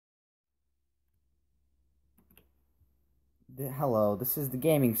Hello, this is the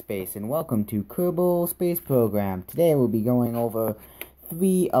Gaming Space, and welcome to Kerbal Space Program. Today we'll be going over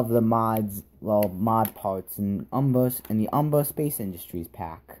 3 of the mod parts in the Umbra Space Industries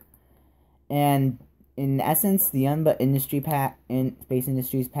pack. And in essence, the Umbra Space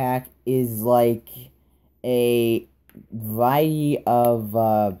Industries pack is like a variety of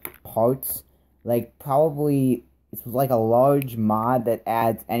parts. Like probably it's like a large mod that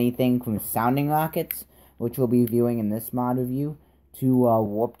adds anything from sounding rockets, which we'll be viewing in this mod review, to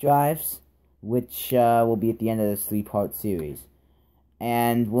warp drives, which will be at the end of this 3-part series.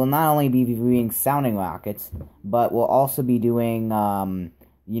 And we'll not only be reviewing sounding rockets, but we'll also be doing,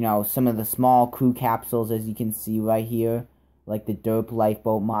 some of the small crew capsules, as you can see right here, like the derp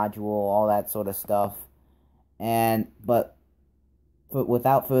lifeboat module, all that sort of stuff. But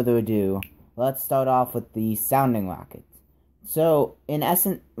without further ado, let's start off with the sounding rockets. So, in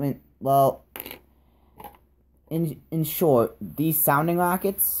essence, in short, these sounding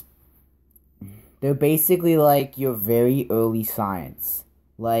rockets, they're basically like your very early science.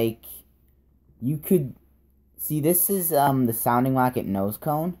 Like, you could see, this is the sounding rocket nose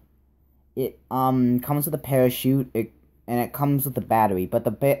cone. It comes with a parachute, and it comes with a battery. But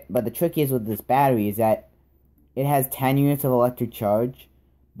the trick is with this battery is that it has 10 units of electric charge.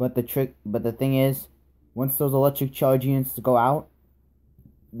 But the thing is, once those electric charge units go out,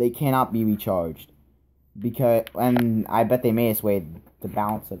 they cannot be recharged. And I bet they made its way to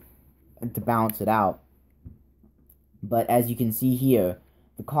balance it out. But as you can see here,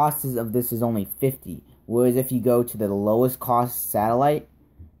 the cost of this is only 50. Whereas if you go to the lowest cost satellite,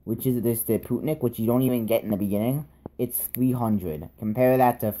 which is this the Sputnik, which you don't even get in the beginning, it's 300. Compare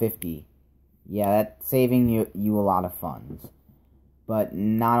that to 50. Yeah, that's saving you a lot of funds. But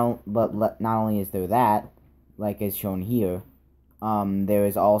not only is there that, like is shown here, there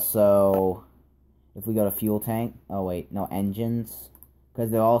is also, if we go to fuel tank, engines,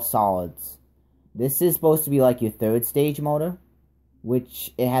 because they're all solids. This is supposed to be like your 3rd stage motor,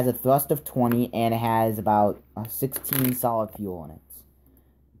 which it has a thrust of 20, and it has about 16 solid fuel in it.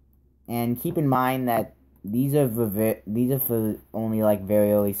 And keep in mind that these are for only like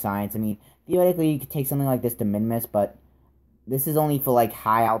very early science. I mean, theoretically you could take something like this to minimus, but this is only for like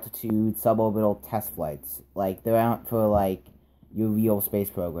high altitude suborbital test flights. Like they're out for like your real space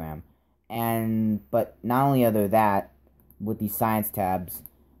program. But not only are there that, with these science tabs,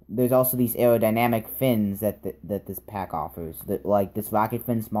 there's also these aerodynamic fins that this pack offers. Like this rocket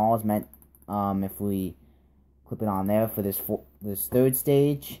fin small is meant, if we clip it on there, for this 3rd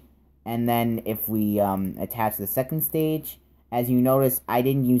stage. And then if we attach the 2nd stage, as you notice, I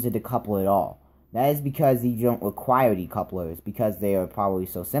didn't use a decoupler at all. That is because you don't require decouplers, because they are probably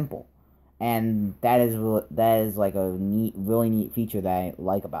so simple. And that is like a really neat feature that I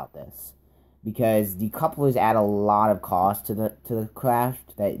like about this, because decouplers add a lot of cost to the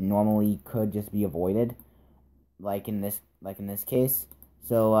craft that normally could just be avoided, like in this case.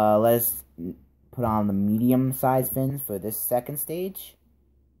 So let's put on the medium size fins for this 2nd stage,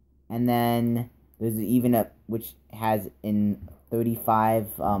 and then there's even which has in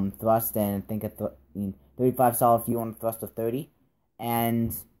 35 thrust, and I think 35 solid fuel and a thrust of 30.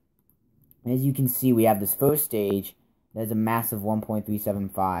 And as you can see, we have this 1st stage. There's a massive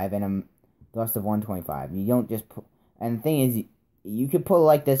 1.375 and a thrust of 125. You don't just put, and the thing is, you could put it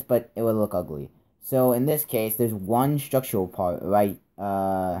like this, but it would look ugly. So in this case, there's one structural part, right?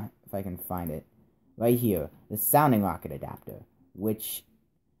 If I can find it, right here, the sounding rocket adapter, which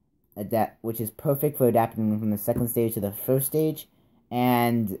is perfect for adapting from the 2nd stage to the 1st stage.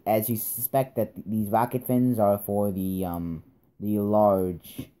 And as you suspect, that these rocket fins are for the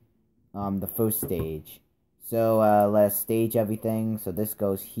large, the 1st stage. So let us stage everything. So this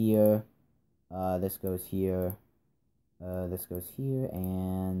goes here, this goes here, this goes here,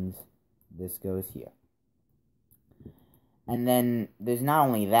 and this goes here. And then there's not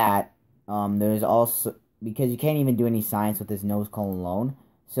only that, there's also, because you can't even do any science with this nose cone alone.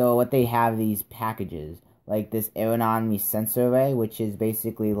 So what they have, these packages, like this aeronomy sensor array, which is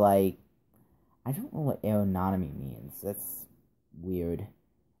basically like, I don't know what aeronomy means. That's weird.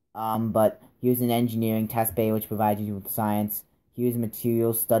 But here's an engineering test bay, which provides you with science. Here's a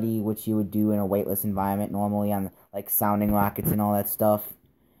material study, which you would do in a weightless environment normally on like sounding rockets and all that stuff.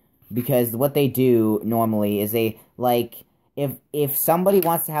 Because what they do normally is they, like, if somebody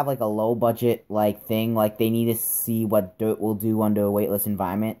wants to have like a low budget like thing, like they need to see what dirt will do under a weightless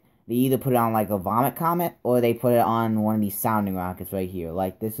environment, they either put it on like a vomit comet, or they put it on one of these sounding rockets right here.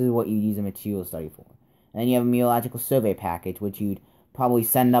 Like, this is what you use a material study for. And then you have a meteorological survey package, which you'd probably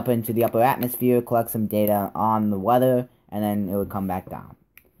send up into the upper atmosphere, collect some data on the weather, and then it would come back down.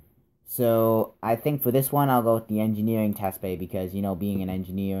 So I think for this one, I'll go with the engineering test bay because, you know, being an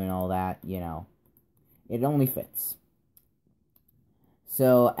engineer and all that, you know, it only fits.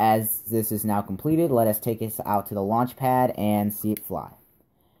 So as this is now completed, let us take us out to the launch pad and see it fly.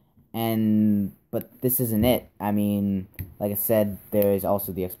 But this isn't it. I mean, like I said, there is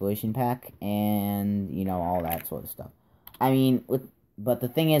also the exploration pack and, you know, all that sort of stuff. I mean, but the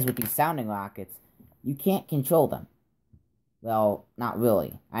thing is, with these sounding rockets, you can't control them. Well, not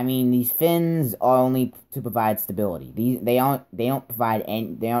really. I mean, these fins are only to provide stability. They don't provide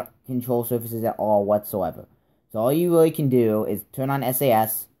any, they aren't control surfaces at all whatsoever. So all you really can do is turn on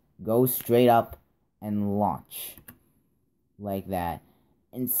SAS, go straight up, and launch. Like that.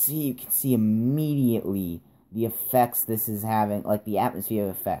 And see, you can see immediately the effects this is having, like the atmosphere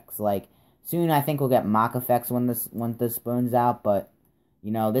effects. Like, soon I think we'll get Mach effects when this burns out, but, you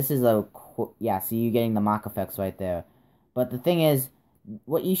know, this is yeah, see you getting the Mach effects right there. But the thing is,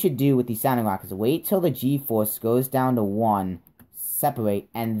 what you should do with these sounding rockets is wait till the G-force goes down to 1, separate,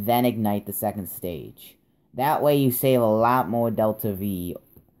 and then ignite the second stage. That way you save a lot more delta V,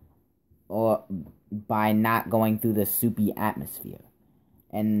 or by not going through the soupy atmosphere.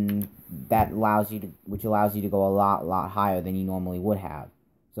 And that allows you to, which allows you to go a lot higher than you normally would have.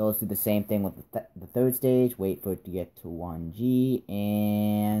 So let's do the same thing with the third stage. Wait for it to get to 1G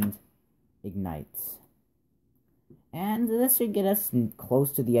and ignite. And this should get us close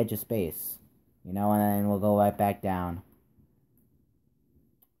to the edge of space, you know, and then we'll go right back down.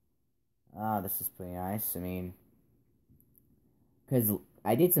 Oh, this is pretty nice. I mean, because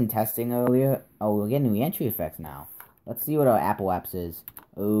I did some testing earlier. Oh, we're getting re-entry effects now. Let's see what our apoapse is.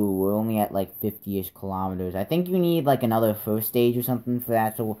 Oh, we're only at like 50-ish kilometers. I think you need like another first stage or something for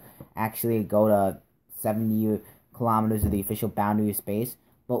that to actually go to 70 kilometers of the official boundary of space.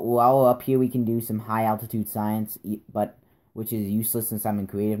 But while we're up here, we can do some high altitude science, which is useless since I'm in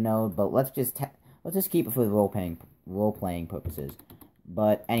creative mode. But let's just keep it for the role playing purposes.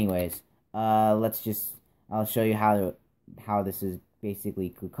 But anyways, I'll show you how this is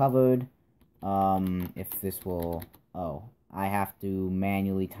basically covered. If this will, I have to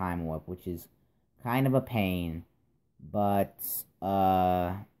manually time warp, which is kind of a pain, but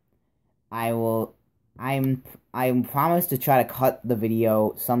I'm promised to try to cut the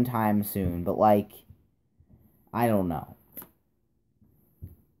video sometime soon, but like, I don't know.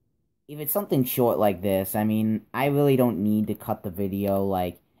 If it's something short like this, I mean, I really don't need to cut the video.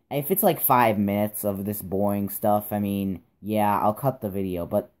 Like, if it's like 5 minutes of this boring stuff, I mean, yeah, I'll cut the video,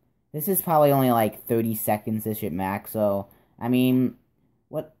 but this is probably only like 30 seconds-ish at max, so, I mean,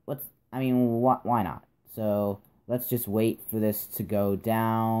 why not? So, let's just wait for this to go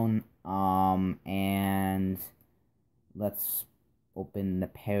down, and let's open the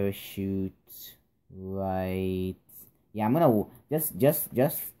parachute, right, yeah, I'm gonna,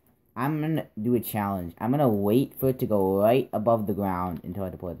 I'm gonna do a challenge. I'm gonna wait for it to go right above the ground until I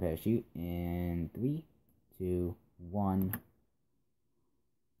deploy the parachute, in 3, 2, 1...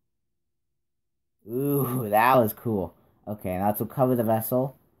 Ooh, that was cool. Okay, now let's cover the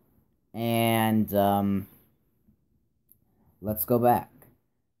vessel. And, let's go back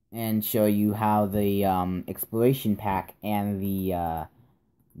and show you how the, exploration pack and the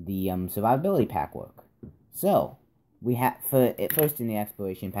survivability pack work. So, we have, first in the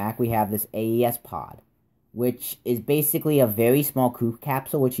exploration pack, we have this AES pod, which is basically a very small crew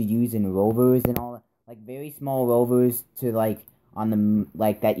capsule, which you use in rovers and all, like, very small rovers to, like, on the,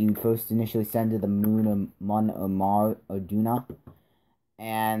 like, that you first initially send to the moon or Mun or Mar or Duna.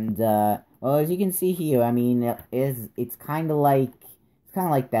 And, well, as you can see here, I mean, it's kind of like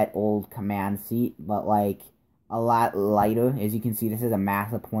that old command seat, but, like, a lot lighter. As you can see, this is a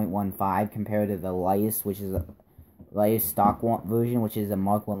mass of 0.15 compared to the lightest, which is a lightest stock version, which is a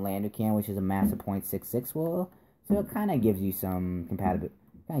Mark 1 lander can, which is a mass of 0.66. Well, so it kind of gives you some compatibility,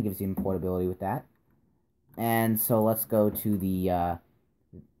 kind of gives you some portability with that. And so let's go to the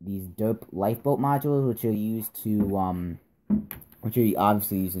these derp lifeboat modules, which are used to which are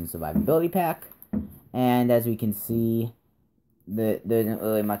obviously used in survivability pack. And as we can see, there isn't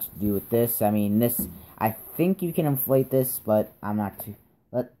really much to do with this. I mean, this, I think you can inflate this, but I'm not too.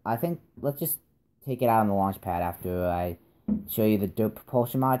 Let's just take it out on the launch pad after I show you the derp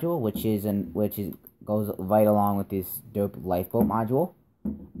propulsion module, which goes right along with this derp lifeboat module.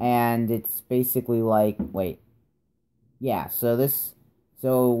 And it's basically like, yeah, so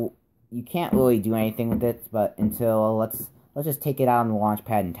you can't really do anything with it, but until, let's just take it out on the launch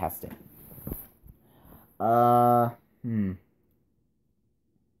pad and test it.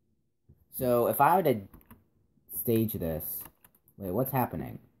 So, if I were to stage this, what's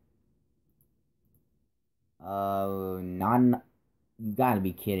happening? You gotta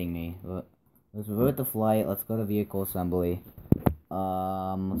be kidding me. Let's revert the flight. Let's go to vehicle assembly.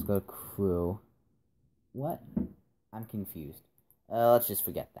 Let's go to crew. What? I'm confused. Let's just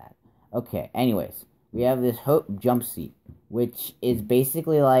forget that. Okay, anyways. We have this Hope jump seat, which is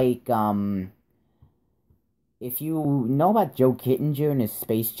basically like, if you know about Joe Kittinger and his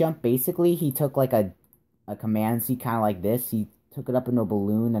space jump, basically he took like a command seat kind of like this. He took it up into a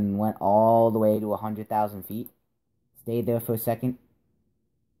balloon and went all the way to 100,000 feet. Stayed there for a second.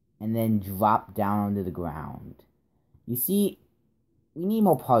 And then dropped down onto the ground. You see, we need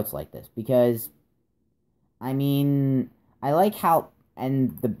more parts like this because, I mean, I like how,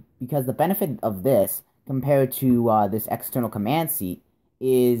 because the benefit of this compared to this external command seat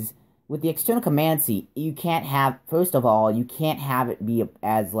is, with the external command seat, you can't have, first of all, you can't have it be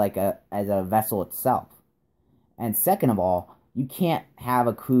as a vessel itself. And second of all, you can't have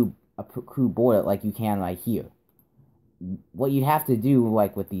a crew board it like you can right here. What you have to do,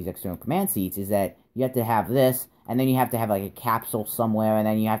 like with these external command seats, is that you have to have this, and then you have to have like a capsule somewhere, and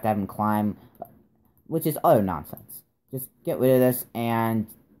then you have to have them climb, which is utter nonsense. Just get rid of this, and,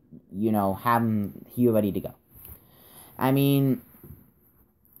 you know, have them here ready to go. I mean,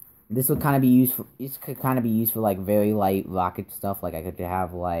 this would kind of be used for, this could kind of be used for like very light rocket stuff. Like I could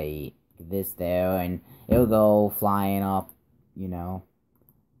have like this there, and it'll go flying up, you know,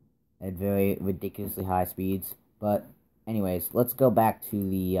 at very ridiculously high speeds. But anyways, let's go back to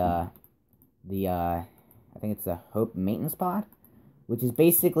the I think it's the Hope maintenance pod, which is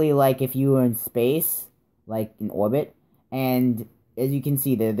basically like if you were in space, like in orbit, and as you can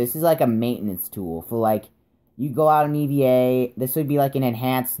see there, this is like a maintenance tool for like, you go out on EVA, this would be like an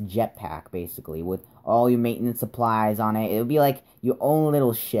enhanced jetpack, basically, with all your maintenance supplies on it. It would be like your own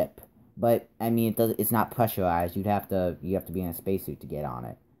little ship, but, I mean, it's not pressurized. You have to be in a spacesuit to get on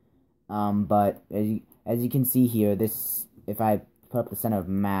it. But, as you can see here, this, if I put up the center of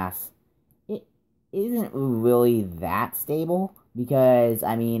mass, it isn't really that stable, because,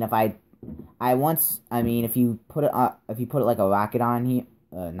 I mean, if you put it like a rocket on here,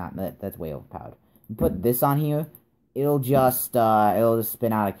 that's way overpowered. You put this on here, it'll just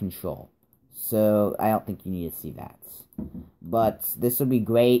spin out of control. So I don't think you need to see that. But this would be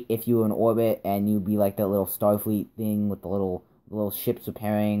great if you were in orbit and you'd be like that little Starfleet thing with the little ships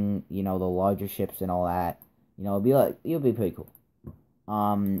repairing, you know, the larger ships and all that. You know, it'd be pretty cool.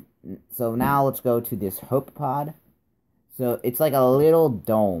 So now let's go to this Hope pod. So it's like a little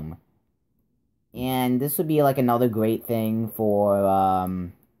dome. And this would be like another great thing for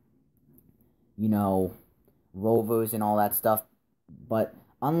you know, rovers and all that stuff. But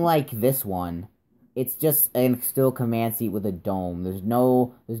unlike this one, it's just a still command seat with a dome. There's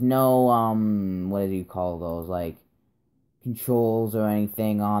no what do you call those, like controls or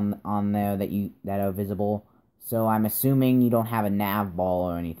anything on there that are visible. So I'm assuming you don't have a nav ball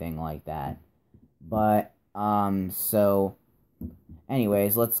or anything like that. But so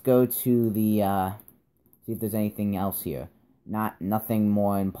anyways, let's go to the see if there's anything else here. Nothing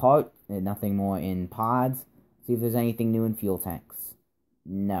more in pods. See if there's anything new in fuel tanks.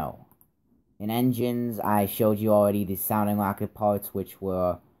 No. In engines, I showed you already the sounding rocket parts, which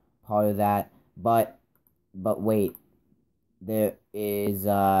were part of that. But wait, there is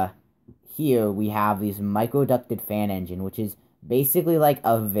here we have this microducted fan engine, which is basically like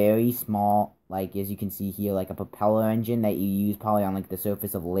a very small, like as you can see here, like a propeller engine that you use probably on like the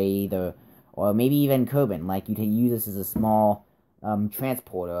surface of lathe or maybe even Kerbin. Like you can use this as a small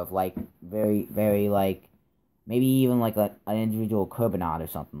transporter of like very like maybe even like an individual Kerbinaut or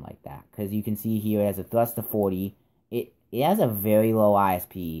something like that. Because you can see here it has a thrust of 40. It has a very low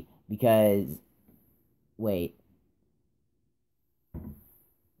ISP because wait.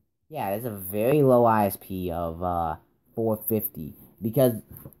 Yeah, there's a very low ISP of 450 because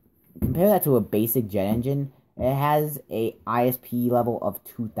compare that to a basic jet engine, it has a ISP level of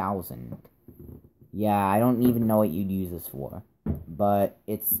 2000. Yeah, I don't even know what you'd use this for, but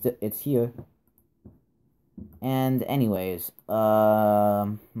it's here. And anyways,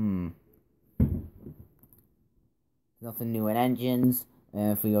 nothing new in engines.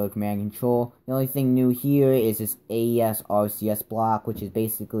 And if we go to command and control, the only thing new here is this AES RCS block, which is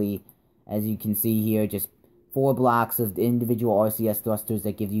basically, as you can see here, just 4 blocks of individual RCS thrusters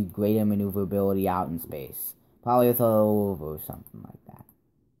that give you greater maneuverability out in space. Probably with a rover or something like that.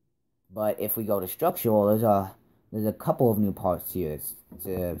 But if we go to structural, there's a couple of new parts here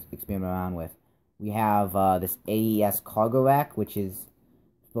to experiment around with. We have this AES cargo rack, which is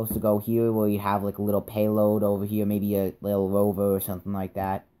supposed to go here, where you have like a little payload over here, maybe a little rover or something like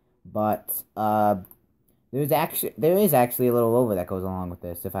that. But there is actually a little rover that goes along with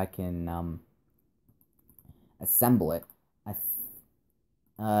this. If I can assemble it,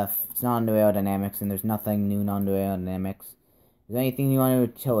 It's not under aerodynamics, and there's nothing new under aerodynamics. Is there anything new under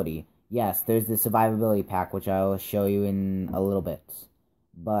utility? Yes, there's the survivability pack, which I will show you in a little bit.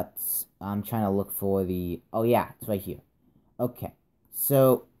 But I'm trying to look for the... Oh yeah, it's right here. Okay,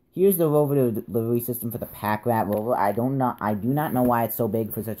 so here's the rover delivery system for the Pack Rat rover. I do not know why it's so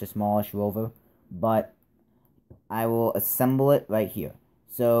big for such a smallish rover, but I will assemble it right here.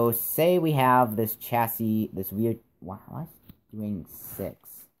 So say we have this chassis, this weird... Wow, why is it doing 6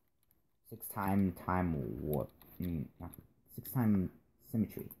 time warp? 6 time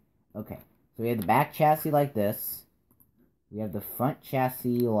symmetry. Okay, so we have the back chassis like this. We have the front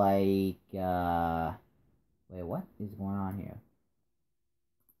chassis like, wait, what is going on here?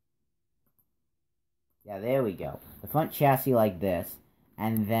 Yeah, there we go. The front chassis like this.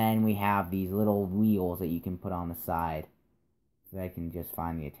 And then we have these little wheels that you can put on the side. So I can just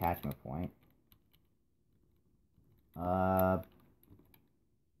find the attachment point.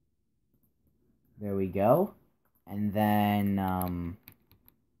 There we go. And then,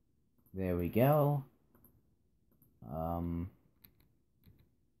 there we go.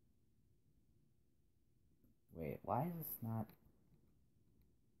 Wait, why is this not...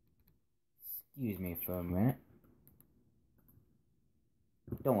 Excuse me for a minute.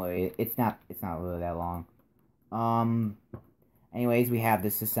 Don't worry, it's not really that long. Anyways, we have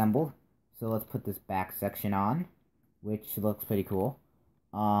this assembled. So let's put this back section on, which looks pretty cool.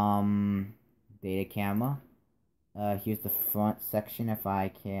 Data camera. Here's the front section if I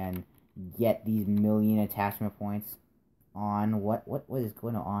can get these million attachment points on. What is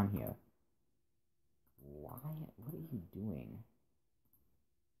going on here? Why? What are you doing?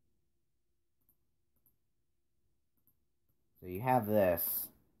 So you have this,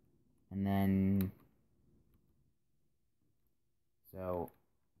 and then, so,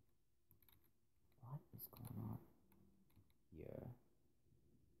 what is going on here?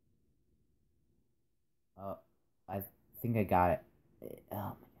 Oh, I think I got it. Oh my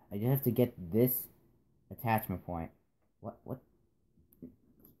god, I just have to get this attachment point. What? You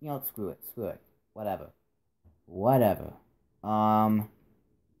know, screw it, whatever.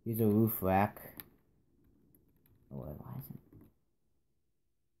 Here's a roof rack. Oh, why isn't...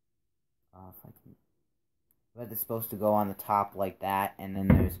 if I can... But it's supposed to go on the top like that, and then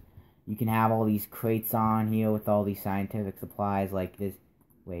there's... You can have all these crates on here with all these scientific supplies like this.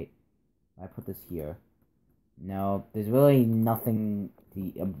 Wait, I put this here. No, there's really nothing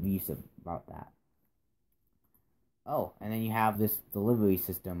abusive about that. Oh, and then you have this delivery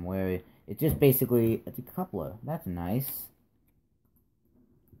system where it just basically... It's a coupler. That's nice.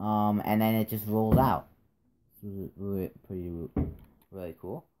 And then it just rolls out. Really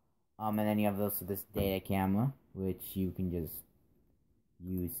cool. And then you have this data camera, which you can just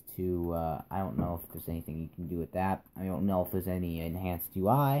use to, I don't know if there's anything you can do with that. I don't know if there's any enhanced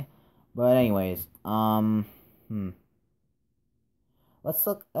UI. But anyways,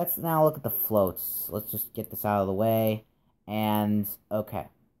 let's now look at the floats. Let's just get this out of the way. And, okay.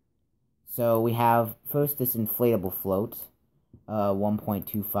 So we have, first, this inflatable float.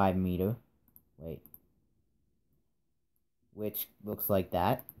 1.25 meter. Wait. Which looks like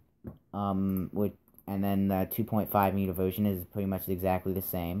that. And then the 2.5 meter version is pretty much exactly the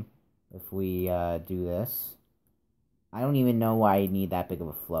same. If we do this, I don't even know why you need that big of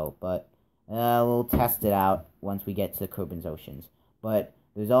a float, but we'll test it out once we get to Kerbin's Oceans. But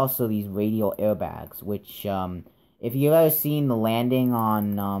there's also these radial airbags, which if you've ever seen the landing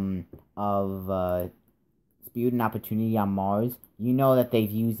on of Spirit and Opportunity on Mars, you know that they've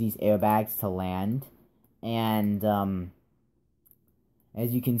used these airbags to land, and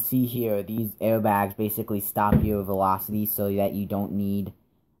as you can see here, these airbags basically stop your velocity so that you don't need,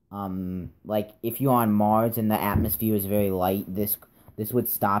 like, if you're on Mars and the atmosphere is very light, this would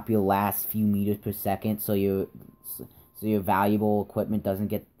stop your last few meters per second so your valuable equipment doesn't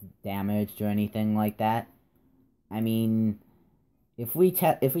get damaged or anything like that. I mean, if we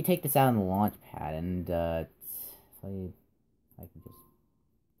take this out on the launch pad and, if I can just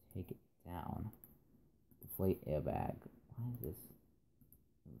take it down. Deflate airbag. Why is this?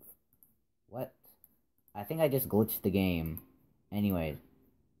 What? I think I just glitched the game. Anyways,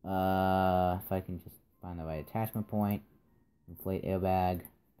 if I can just find the right attachment point. Inflate airbag.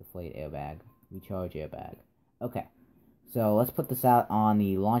 Deflate airbag. Recharge airbag. Okay. So let's put this out on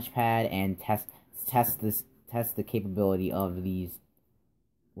the launch pad and test the capability of these.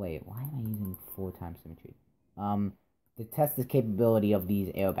 Wait, why am I using 4 times symmetry? To test the capability of these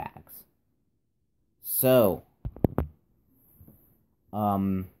airbags. So,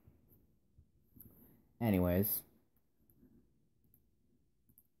 anyways,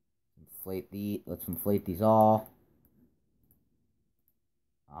 let's inflate these all.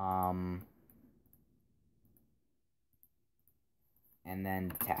 And then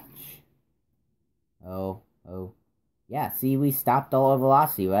detach. Oh. Yeah, see, we stopped all our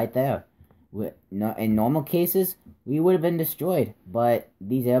velocity right there. In normal cases, we would have been destroyed, but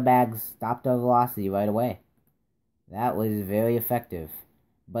these airbags stopped our velocity right away. That was very effective.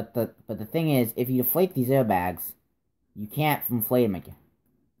 But the thing is, if you deflate these airbags, you can't inflate them again,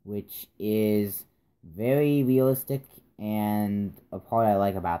 which is very realistic and a part I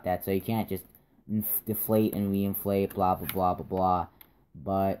like about that. So you can't just deflate and reinflate, blah blah blah blah blah.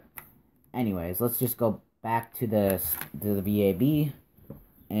 But anyways, let's just go back to the VAB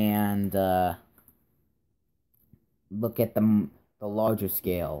and look at the larger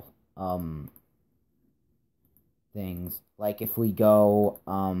scale things. Like if we go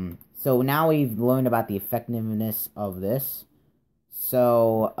so now we've learned about the effectiveness of this.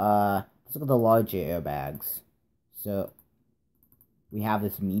 So let's look at the larger airbags. So we have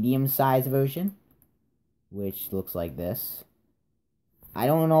this medium-sized version, which looks like this. I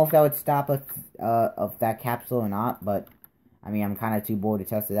don't know if that would stop of that capsule or not, but I mean, I'm kind of too bored to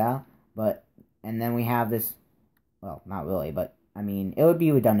test it out. But and then we have this, well, not really, but I mean, it would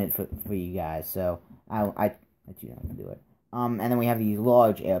be redundant for you guys, so I you know, do it. And then we have these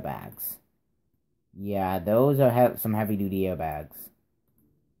large airbags. Yeah, those are some heavy-duty airbags.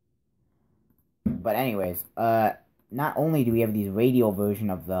 But anyways, not only do we have these radial version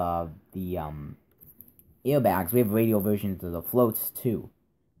of the airbags, we have radial versions of the floats too.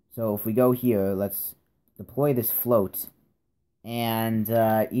 So if we go here, let's deploy this float, and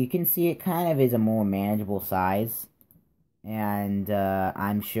you can see it kind of is a more manageable size, and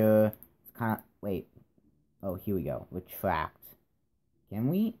I'm sure it's kind of, wait, oh, here we go, retract. Yeah,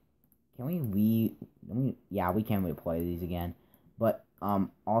 we can redeploy these again, but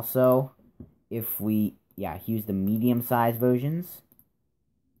also if we, yeah, here's the medium-sized versions,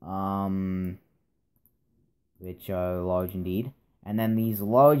 which are large indeed. And then these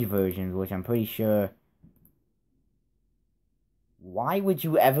large versions, which I'm pretty sure... Why would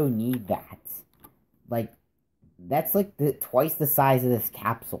you ever need that? Like, that's like twice the size of this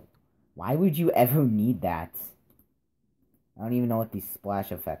capsule. Why would you ever need that? I don't even know what these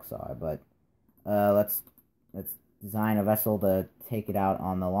splash effects are, but... let's design a vessel to take it out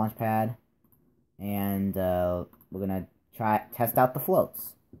on the launch pad. And we're gonna test out the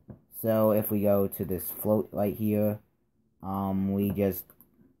floats. So if we go to this float right here, we just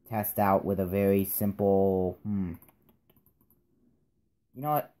test out with a very simple, you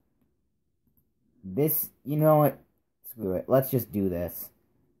know what, screw it, let's just do this,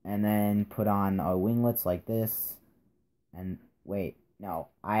 and then put on our winglets like this, and wait, no,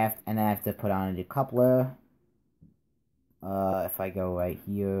 I have to put on a decoupler, if I go right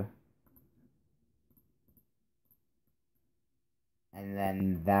here, and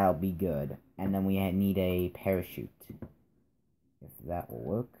then that'll be good. And then we need a parachute, if that will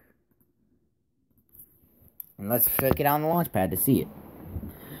work. And let's take it on the launch pad to see it.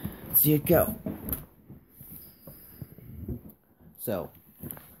 See it go. So,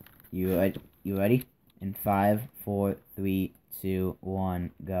 you ready? In 5, 4, 3, 2,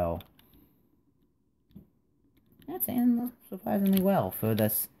 1, go. That's aimed surprisingly well for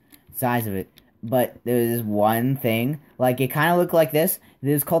the size of it. But there's one thing, like, it kind of looked like this.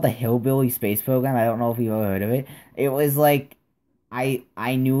 This is called the Hillbilly Space Program. I don't know if you've ever heard of it. It was like, I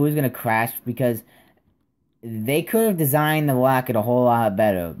knew it was going to crash because they could have designed the rocket a whole lot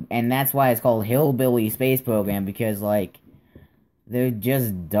better. And that's why it's called Hillbilly Space Program, because, like, they're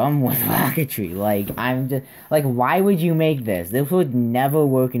just dumb with rocketry. Like, I'm just, like, why would you make this? This would never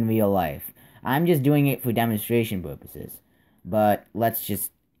work in real life. I'm just doing it for demonstration purposes. But let's just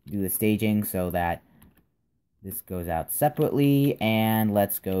do the staging so that this goes out separately, and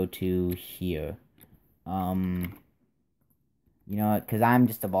let's go to here. You know what, because I'm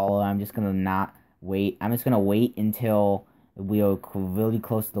just a baller, I'm just gonna not wait. I'm just gonna wait until we are really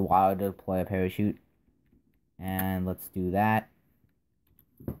close to the water to deploy a parachute. And let's do that.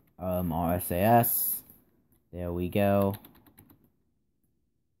 RSAS. There we go.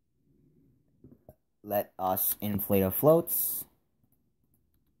 Let us inflate our floats,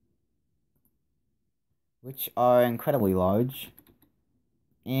 which are incredibly large,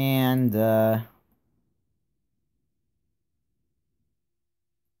 and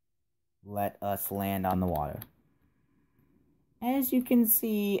let us land on the water. As you can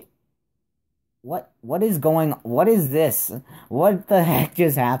see, what is this? What the heck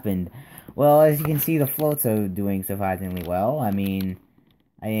just happened? Well, as you can see, the floats are doing surprisingly well. I mean,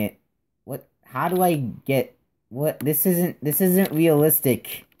 how do I get, this isn't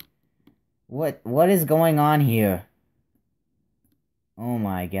realistic. What is going on here? Oh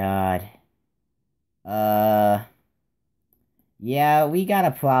my god. Yeah, we got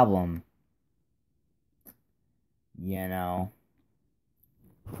a problem. You know.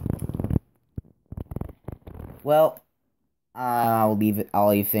 Well, I'll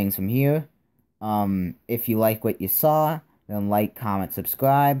leave things from here. If you like what you saw, then like, comment,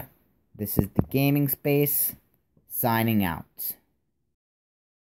 subscribe. This is the Gaming Space, signing out.